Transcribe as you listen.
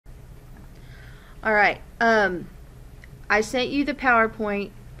All right. I sent you the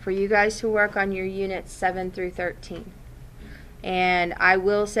PowerPoint for you guys to work on your units 7 through 13. And I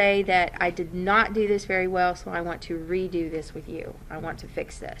will say that I did not do this very well, so I want to redo this with you. I want to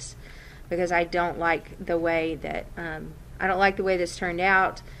fix this because I don't like the way that this turned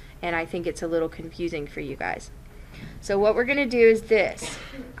out, and I think it's a little confusing for you guys. So what we're going to do is this.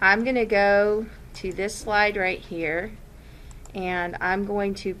 I'm going to go to this slide right here, and I'm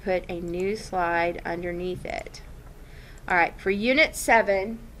going to put a new slide underneath it. All right, for Unit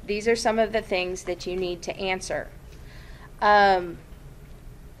 7, these are some of the things that you need to answer. I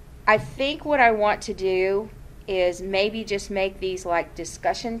think what I want to do is maybe just make these like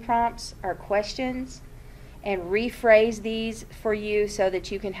discussion prompts or questions and rephrase these for you so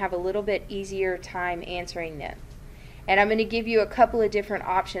that you can have a little bit easier time answering them. And I'm going to give you a couple of different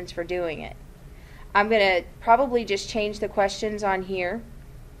options for doing it. I'm going to probably just change the questions on here,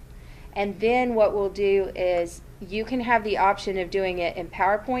 and then what we'll do is you can have the option of doing it in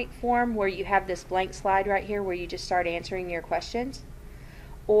PowerPoint form where you have this blank slide right here where you just start answering your questions.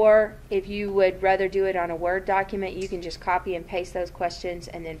 Or if you would rather do it on a Word document, you can just copy and paste those questions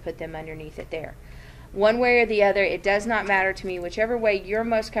and then put them underneath it there. One way or the other, it does not matter to me. Whichever way you're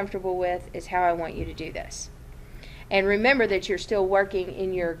most comfortable with is how I want you to do this. And remember that you're still working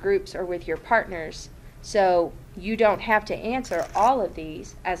in your groups or with your partners, so you don't have to answer all of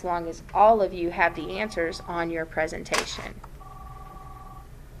these as long as all of you have the answers on your presentation.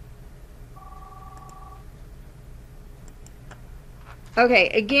 Okay,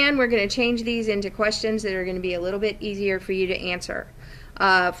 again, we're going to change these into questions that are going to be a little bit easier for you to answer.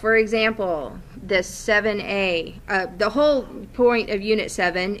 For example, this 7A, the whole point of Unit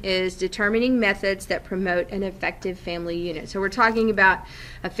 7 is determining methods that promote an effective family unit. So we're talking about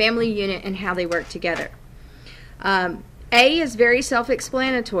a family unit and how they work together. A is very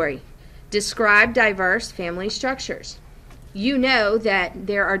self-explanatory. Describe diverse family structures. You know that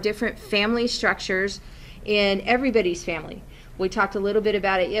there are different family structures in everybody's family. We talked a little bit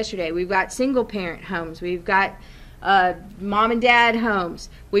about it yesterday. We've got single-parent homes. We've got mom and dad homes.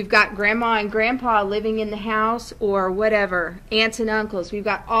 We've got grandma and grandpa living in the house or whatever, aunts and uncles. We've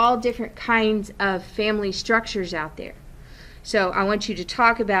got all different kinds of family structures out there. So I want you to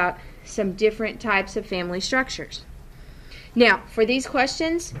talk about some different types of family structures. Now, for these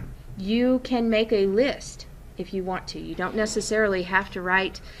questions, you can make a list if you want to. You don't necessarily have to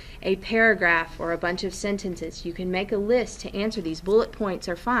write a paragraph or a bunch of sentences. You can make a list to answer these. Bullet points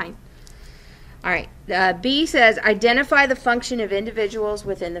are fine. All right, B says, identify the function of individuals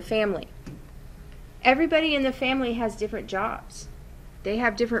within the family. Everybody in the family has different jobs. They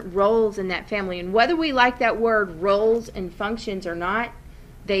have different roles in that family. And whether we like that word roles and functions or not,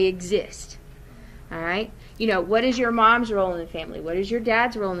 they exist. All right? You know, what is your mom's role in the family? What is your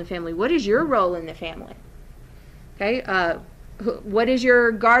dad's role in the family? What is your role in the family? Okay? What is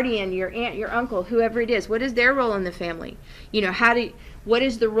your guardian, your aunt, your uncle, whoever it is? What is their role in the family? You know, what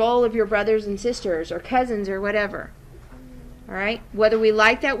is the role of your brothers and sisters or cousins or whatever? All right? Whether we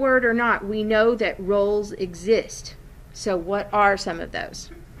like that word or not, we know that roles exist. So what are some of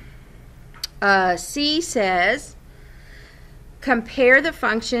those? C says, compare the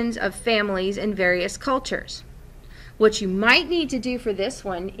functions of families in various cultures. What you might need to do for this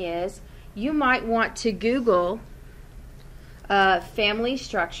one is you might want to Google family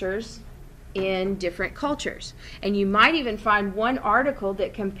structures in different cultures. And you might even find one article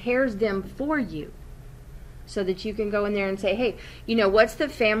that compares them for you so that you can go in there and say, hey, you know, what's the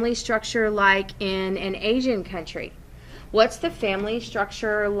family structure like in an Asian country? What's the family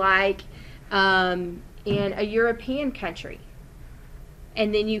structure like in a European country?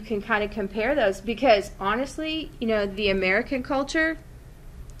 And then you can kind of compare those because honestly, you know, the American culture,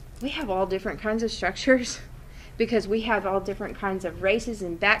 we have all different kinds of structures. Because we have all different kinds of races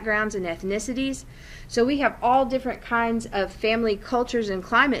and backgrounds and ethnicities. So we have all different kinds of family cultures and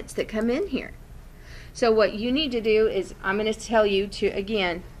climates that come in here. So what you need to do is, I'm going to tell you to,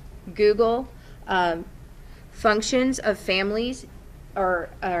 again, Google functions of families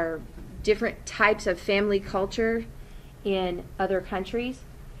or different types of family culture in other countries.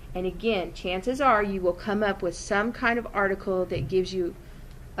 And again, chances are you will come up with some kind of article that gives you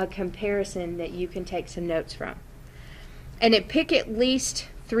a comparison that you can take some notes from. And pick at least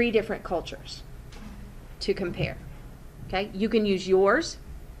 3 different cultures to compare. Okay, you can use yours.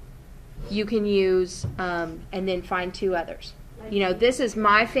 You can use and then find 2 others. You know, this is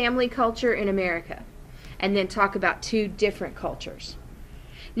my family culture in America, and then talk about 2 different cultures.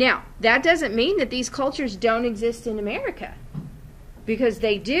 Now, that doesn't mean that these cultures don't exist in America, because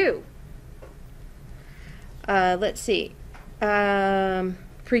they do. Let's see.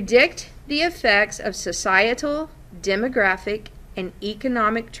 Predict the effects of societal, demographic, and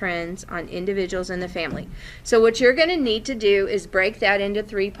economic trends on individuals and the family. So what you're going to need to do is break that into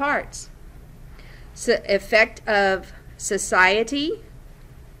 3 parts. So effect of society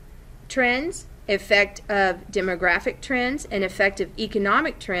trends, effect of demographic trends, and effect of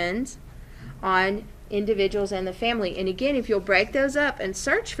economic trends on individuals and the family. And again, if you'll break those up and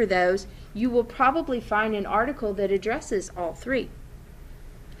search for those, you will probably find an article that addresses all 3.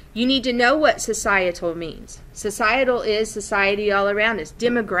 You need to know what societal means. Societal is society all around us.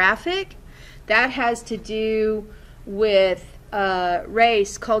 Demographic, that has to do with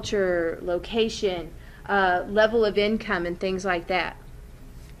race, culture, location, level of income, and things like that.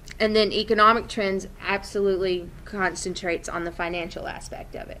 And then economic trends absolutely concentrates on the financial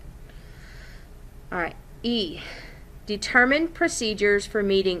aspect of it. All right, E. Determine procedures for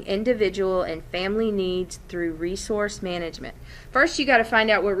meeting individual and family needs through resource management. First, you got to find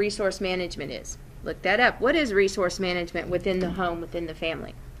out what resource management is. Look that up. What is resource management within the home, within the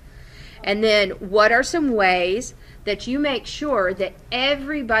family? And then, what are some ways that you make sure that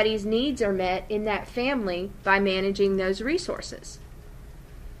everybody's needs are met in that family by managing those resources?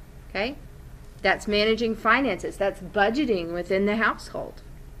 Okay? That's managing finances. That's budgeting within the household.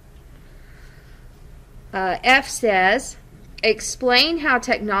 F says, explain how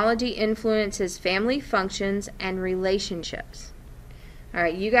technology influences family functions and relationships. All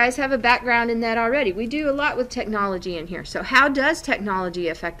right, you guys have a background in that already. We do a lot with technology in here. So how does technology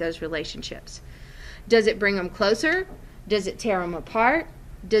affect those relationships? Does it bring them closer? Does it tear them apart?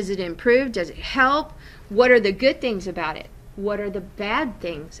 Does it improve? Does it help? What are the good things about it? What are the bad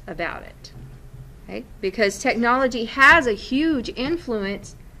things about it? Okay? Because technology has a huge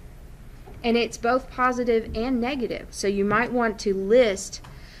influence, and it's both positive and negative. So you might want to list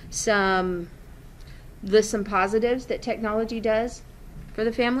some positives that technology does for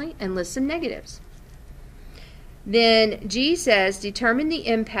the family and list some negatives. Then G says, determine the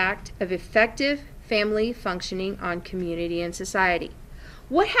impact of effective family functioning on community and society.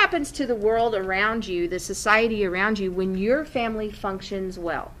 What happens to the world around you, the society around you, when your family functions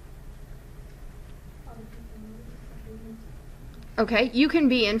well? Okay, you can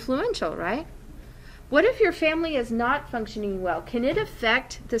be influential, right? What if your family is not functioning well? Can it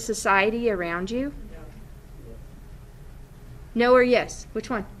affect the society around you? No or yes? Which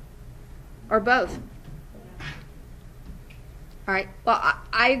one? Or both? All right, well,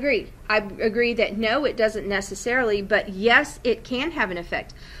 I agree. I agree that no, it doesn't necessarily, but yes, it can have an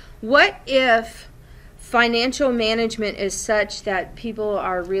effect. What if financial management is such that people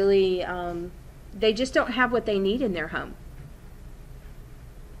are really, they just don't have what they need in their home?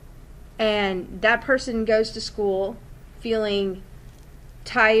 And that person goes to school feeling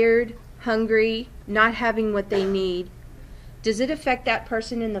tired, hungry, not having what they need. Does it affect that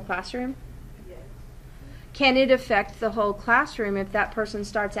person in the classroom? Yes. Can it affect the whole classroom if that person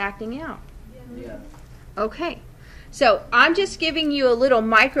starts acting out? Yes. Okay. So I'm just giving you a little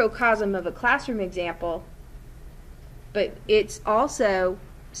microcosm of a classroom example, but it's also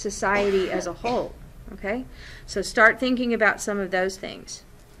society as a whole. Okay? So start thinking about some of those things.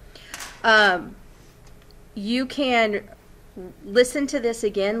 You can listen to this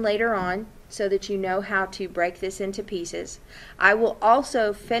again later on so that you know how to break this into pieces. I will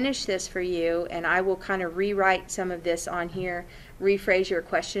also finish this for you, and I will kind of rewrite some of this on here, rephrase your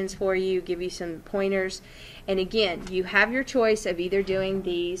questions for you, give you some pointers. And again, you have your choice of either doing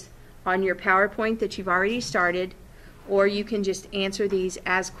these on your PowerPoint that you've already started, or you can just answer these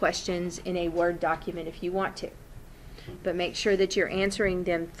as questions in a Word document if you want to. But make sure that you're answering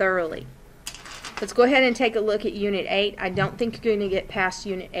them thoroughly. Let's go ahead and take a look at Unit 8. I don't think you're going to get past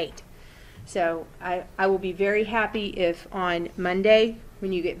Unit 8. So I will be very happy if on Monday,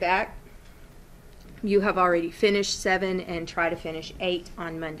 when you get back, you have already finished 7 and try to finish 8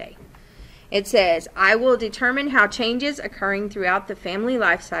 on Monday. It says, I will determine how changes occurring throughout the family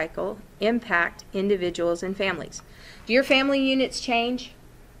life cycle impact individuals and families. Do your family units change?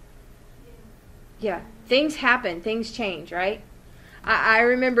 Yeah. Things happen. Things change, right? I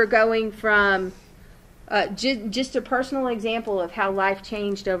remember going from just a personal example of how life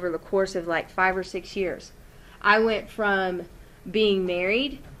changed over the course of like 5 or 6 years. I went from being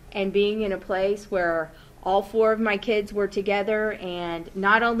married and being in a place where all 4 of my kids were together, and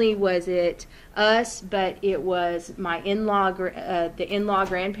not only was it us, but it was my the in-law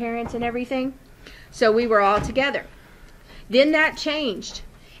grandparents and everything. So we were all together. Then that changed,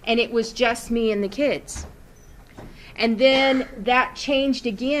 and it was just me and the kids. And then that changed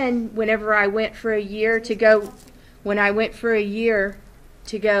again whenever I went for a year to go,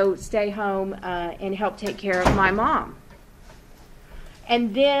 stay home and help take care of my mom.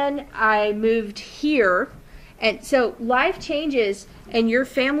 And then I moved here. And so life changes, and your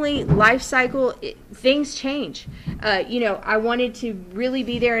family life cycle, things change. I wanted to really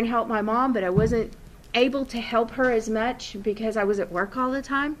be there and help my mom, but I wasn't able to help her as much because I was at work all the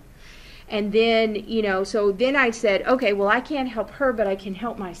time. And then, so then I said, okay, well, I can't help her, but I can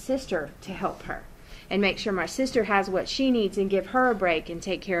help my sister to help her and make sure my sister has what she needs and give her a break and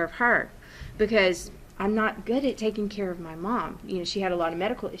take care of her, because I'm not good at taking care of my mom. She had a lot of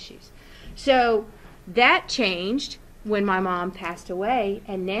medical issues. So that changed when my mom passed away,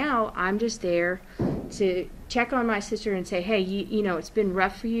 and now I'm just there to check on my sister and say, hey, it's been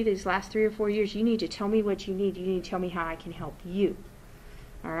rough for you these last 3 or 4 years. You need to tell me what you need. You need to tell me how I can help you.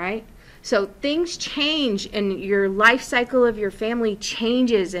 All right? So things change, and your life cycle of your family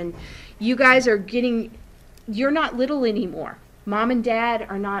changes, and you guys are you're not little anymore. Mom and dad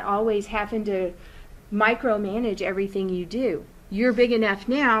are not always having to micromanage everything you do. You're big enough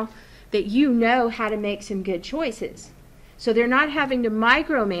now that you know how to make some good choices. So they're not having to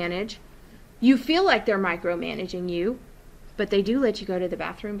micromanage. You feel like they're micromanaging you, but they do let you go to the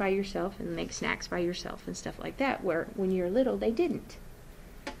bathroom by yourself and make snacks by yourself and stuff like that, where when you're little, they didn't.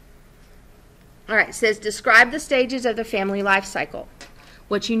 All right, it says describe the stages of the family life cycle.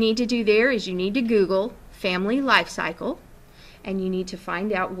 What you need to do there is you need to Google family life cycle, and you need to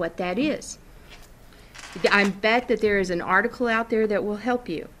find out what that is. I bet that there is an article out there that will help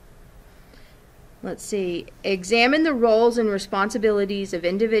you. Let's see. Examine the roles and responsibilities of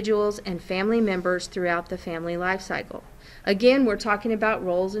individuals and family members throughout the family life cycle. Again, we're talking about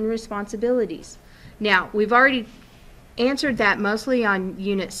roles and responsibilities. Now, we've already answered that mostly on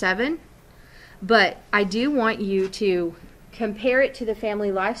Unit 7, but I do want you to compare it to the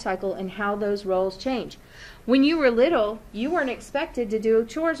family life cycle and how those roles change. When you were little, you weren't expected to do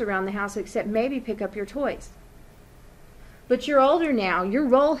chores around the house except maybe pick up your toys. But you're older now. Your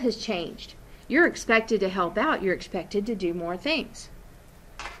role has changed. You're expected to help out. You're expected to do more things.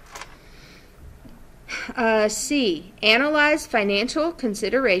 C, analyze financial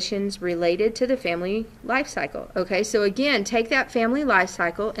considerations related to the family life cycle. Okay, so again, take that family life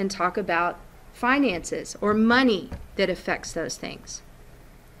cycle and talk about finances or money that affects those things.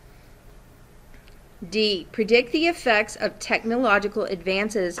 D, predict the effects of technological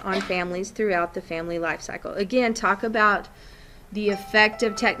advances on families throughout the family life cycle. Again, talk about the effect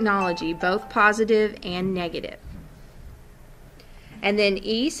of technology, both positive and negative. And then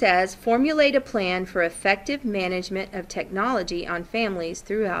E says, formulate a plan for effective management of technology on families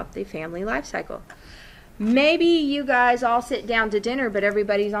throughout the family life cycle. Maybe you guys all sit down to dinner, but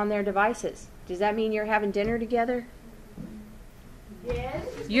everybody's on their devices. Does that mean you're having dinner together? Yes.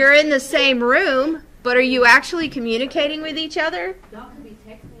 You're in the same room, but are you actually communicating with each other? Y'all could be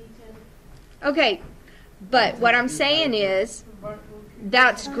texting each other. Okay, but what I'm saying is,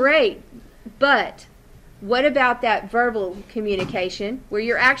 that's great, but what about that verbal communication where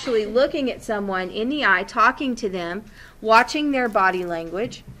you're actually looking at someone in the eye, talking to them, watching their body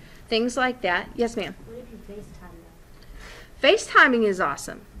language, things like that? Yes, ma'am? What if you FaceTime them? FaceTiming is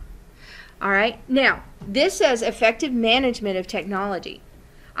awesome. All right, now, this says effective management of technology.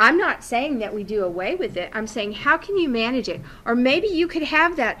 I'm not saying that we do away with it. I'm saying how can you manage it? Or maybe you could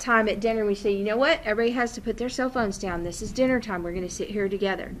have that time at dinner and we say, you know what, everybody has to put their cell phones down. This is dinner time. We're going to sit here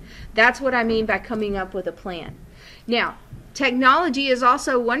together. That's what I mean by coming up with a plan. Now, technology is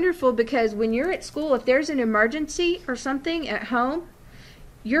also wonderful because when you're at school, if there's an emergency or something at home,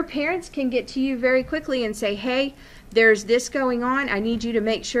 your parents can get to you very quickly and say, hey, there's this going on. I need you to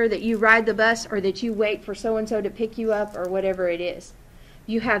make sure that you ride the bus or that you wait for so-and-so to pick you up or whatever it is.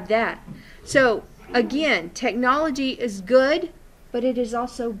 You have that. So, again, technology is good, but it is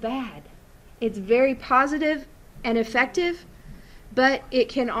also bad. It's very positive and effective, but it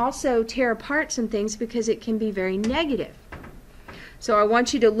can also tear apart some things because it can be very negative. So I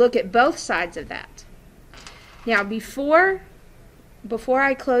want you to look at both sides of that. Now, before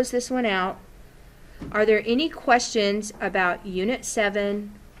I close this one out, are there any questions about Unit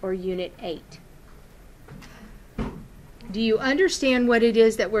 7 or Unit 8? Do you understand what it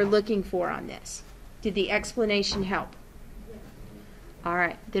is that we're looking for on this? Did the explanation help? All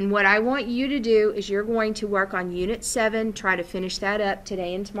right. Then what I want you to do is you're going to work on Unit 7, try to finish that up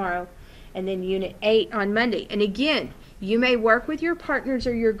today and tomorrow, and then Unit 8 on Monday. And again, you may work with your partners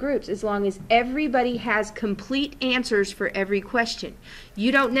or your groups as long as everybody has complete answers for every question.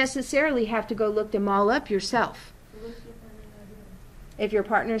 You don't necessarily have to go look them all up yourself. If your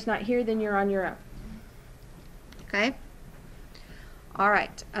partner's not here, then you're on your own. Okay? All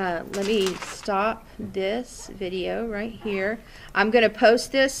right, let me stop this video right here. I'm going to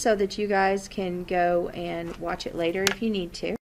post this so that you guys can go and watch it later if you need to.